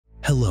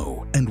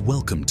Hello and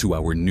welcome to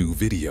our new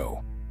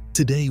video.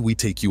 Today we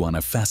take you on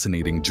a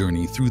fascinating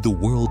journey through the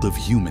world of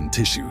human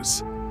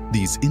tissues.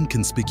 These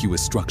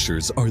inconspicuous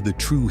structures are the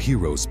true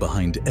heroes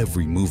behind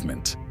every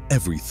movement,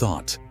 every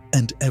thought,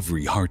 and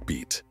every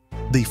heartbeat.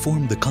 They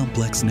form the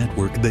complex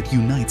network that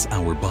unites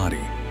our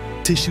body.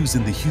 Tissues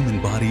in the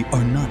human body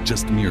are not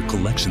just mere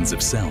collections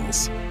of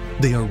cells.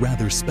 They are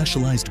rather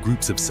specialized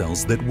groups of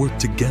cells that work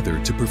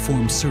together to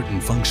perform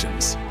certain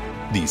functions.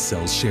 These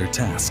cells share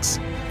tasks,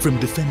 from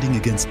defending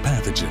against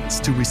pathogens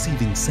to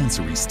receiving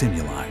sensory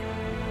stimuli.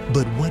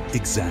 But what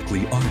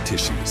exactly are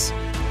tissues,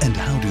 and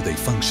how do they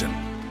function?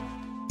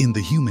 In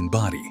the human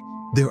body,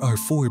 there are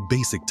four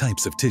basic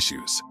types of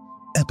tissues.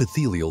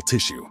 Epithelial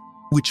tissue,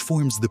 which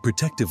forms the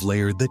protective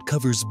layer that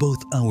covers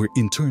both our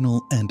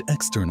internal and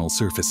external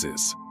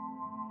surfaces.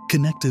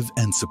 Connective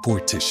and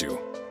support tissue,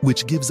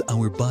 which gives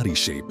our body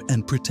shape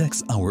and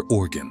protects our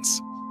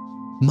organs.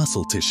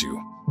 Muscle tissue,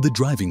 the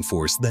driving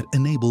force that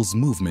enables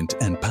movement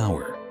and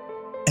power.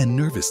 And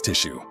nervous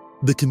tissue,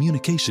 the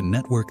communication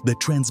network that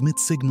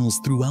transmits signals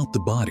throughout the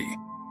body.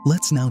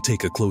 Let's now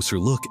take a closer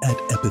look at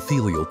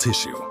epithelial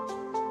tissue.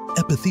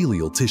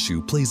 Epithelial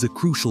tissue plays a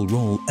crucial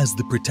role as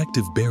the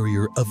protective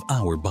barrier of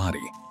our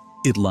body.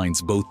 It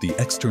lines both the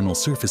external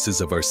surfaces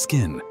of our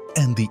skin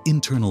and the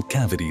internal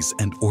cavities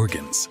and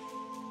organs.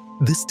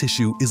 This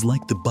tissue is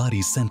like the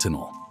body's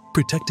sentinel,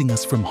 protecting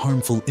us from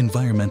harmful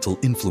environmental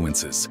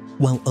influences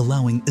while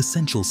allowing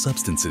essential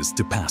substances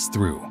to pass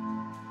through.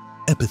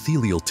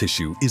 Epithelial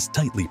tissue is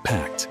tightly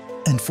packed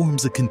and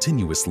forms a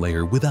continuous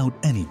layer without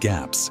any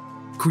gaps,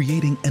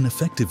 creating an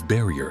effective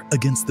barrier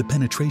against the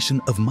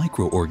penetration of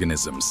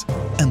microorganisms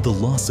and the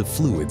loss of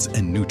fluids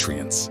and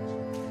nutrients.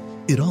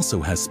 It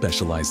also has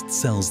specialized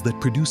cells that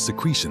produce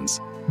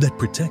secretions that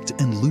protect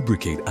and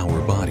lubricate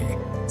our body,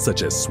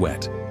 such as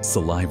sweat,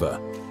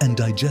 saliva, and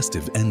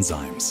digestive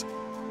enzymes.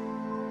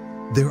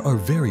 There are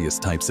various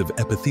types of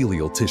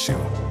epithelial tissue,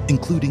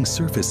 including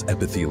surface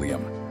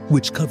epithelium,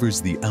 which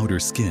covers the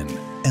outer skin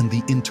and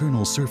the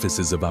internal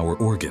surfaces of our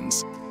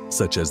organs,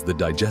 such as the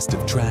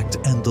digestive tract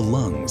and the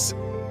lungs.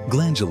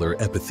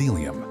 Glandular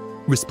epithelium,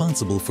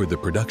 responsible for the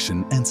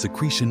production and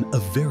secretion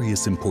of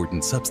various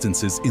important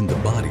substances in the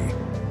body,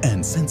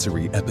 and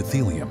sensory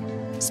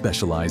epithelium,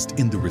 specialized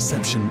in the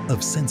reception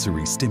of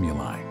sensory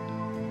stimuli.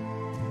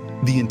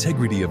 The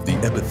integrity of the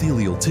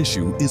epithelial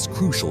tissue is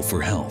crucial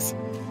for health.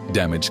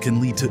 Damage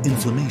can lead to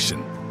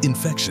inflammation,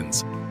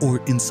 infections, or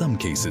in some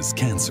cases,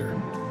 cancer.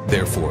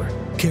 Therefore,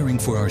 caring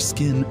for our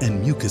skin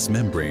and mucous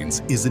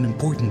membranes is an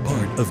important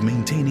part of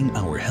maintaining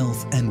our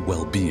health and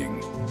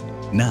well-being.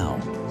 Now,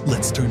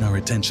 let's turn our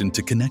attention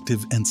to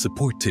connective and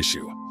support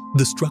tissue,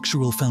 the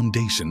structural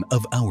foundation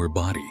of our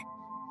body.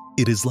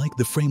 It is like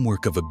the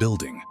framework of a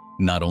building,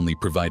 not only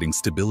providing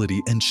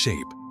stability and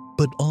shape,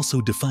 but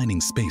also defining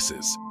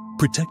spaces,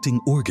 protecting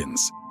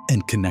organs,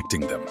 and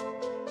connecting them.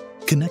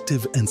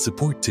 Connective and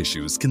support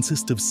tissues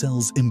consist of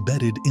cells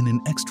embedded in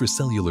an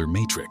extracellular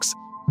matrix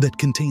that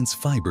contains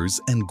fibers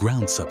and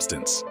ground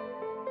substance.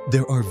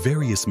 There are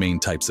various main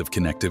types of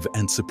connective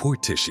and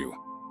support tissue,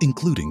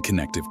 including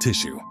connective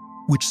tissue,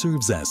 which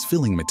serves as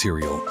filling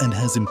material and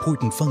has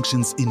important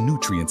functions in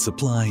nutrient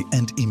supply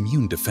and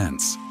immune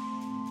defense.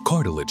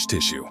 Cartilage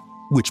tissue,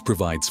 which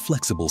provides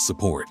flexible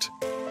support.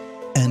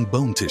 And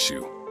bone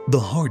tissue, the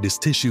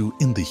hardest tissue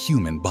in the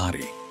human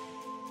body.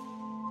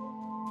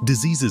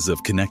 Diseases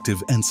of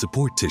connective and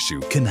support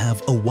tissue can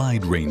have a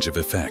wide range of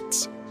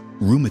effects.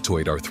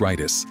 Rheumatoid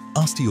arthritis,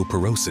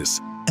 osteoporosis,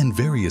 and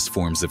various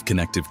forms of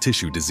connective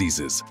tissue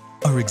diseases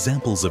are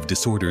examples of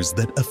disorders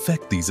that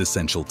affect these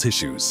essential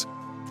tissues.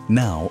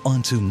 Now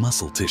onto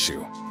muscle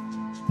tissue.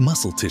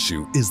 Muscle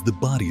tissue is the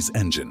body's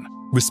engine,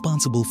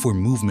 responsible for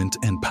movement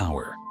and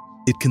power.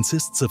 It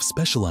consists of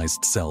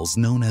specialized cells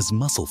known as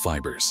muscle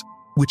fibers,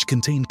 which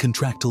contain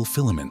contractile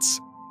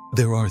filaments.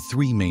 There are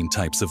three main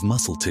types of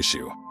muscle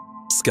tissue.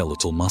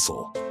 Skeletal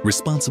muscle,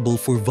 responsible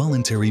for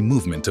voluntary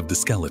movement of the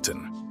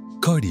skeleton.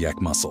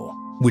 Cardiac muscle,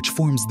 which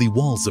forms the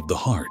walls of the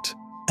heart.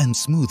 And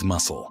smooth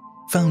muscle,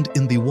 found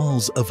in the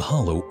walls of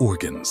hollow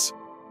organs.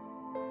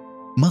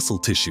 Muscle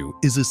tissue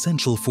is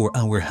essential for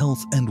our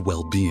health and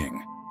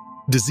well-being.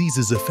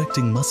 Diseases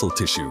affecting muscle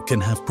tissue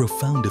can have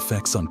profound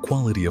effects on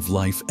quality of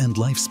life and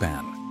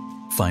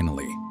lifespan.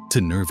 Finally, to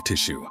nerve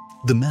tissue,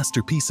 the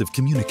masterpiece of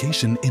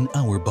communication in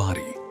our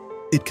body.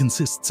 It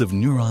consists of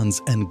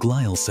neurons and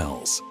glial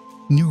cells.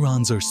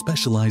 Neurons are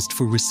specialized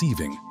for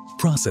receiving,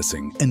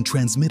 processing, and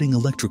transmitting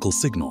electrical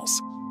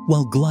signals,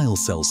 while glial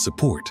cells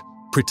support,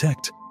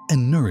 protect,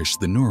 and nourish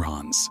the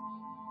neurons.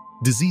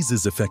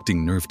 Diseases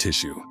affecting nerve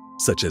tissue,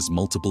 such as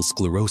multiple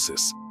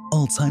sclerosis,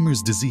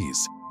 Alzheimer's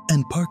disease,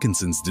 and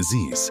Parkinson's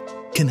disease,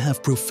 can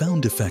have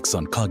profound effects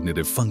on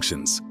cognitive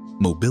functions,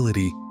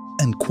 mobility,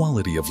 and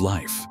quality of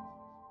life.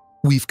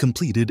 We've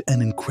completed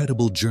an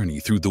incredible journey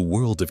through the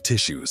world of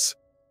tissues.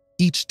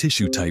 Each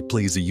tissue type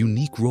plays a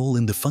unique role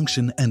in the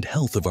function and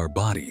health of our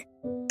body,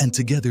 and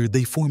together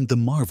they form the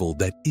marvel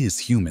that is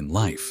human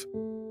life.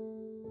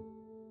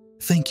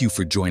 Thank you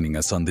for joining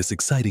us on this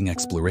exciting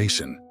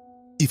exploration.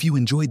 If you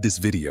enjoyed this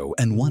video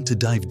and want to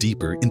dive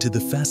deeper into the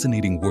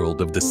fascinating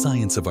world of the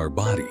science of our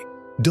body,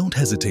 don't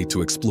hesitate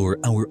to explore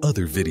our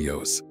other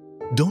videos.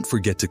 Don't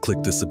forget to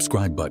click the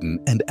subscribe button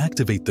and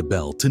activate the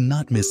bell to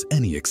not miss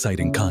any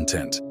exciting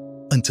content.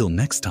 Until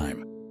next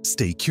time,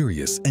 stay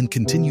curious and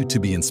continue to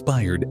be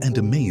inspired and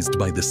amazed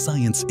by the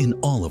science in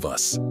all of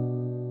us.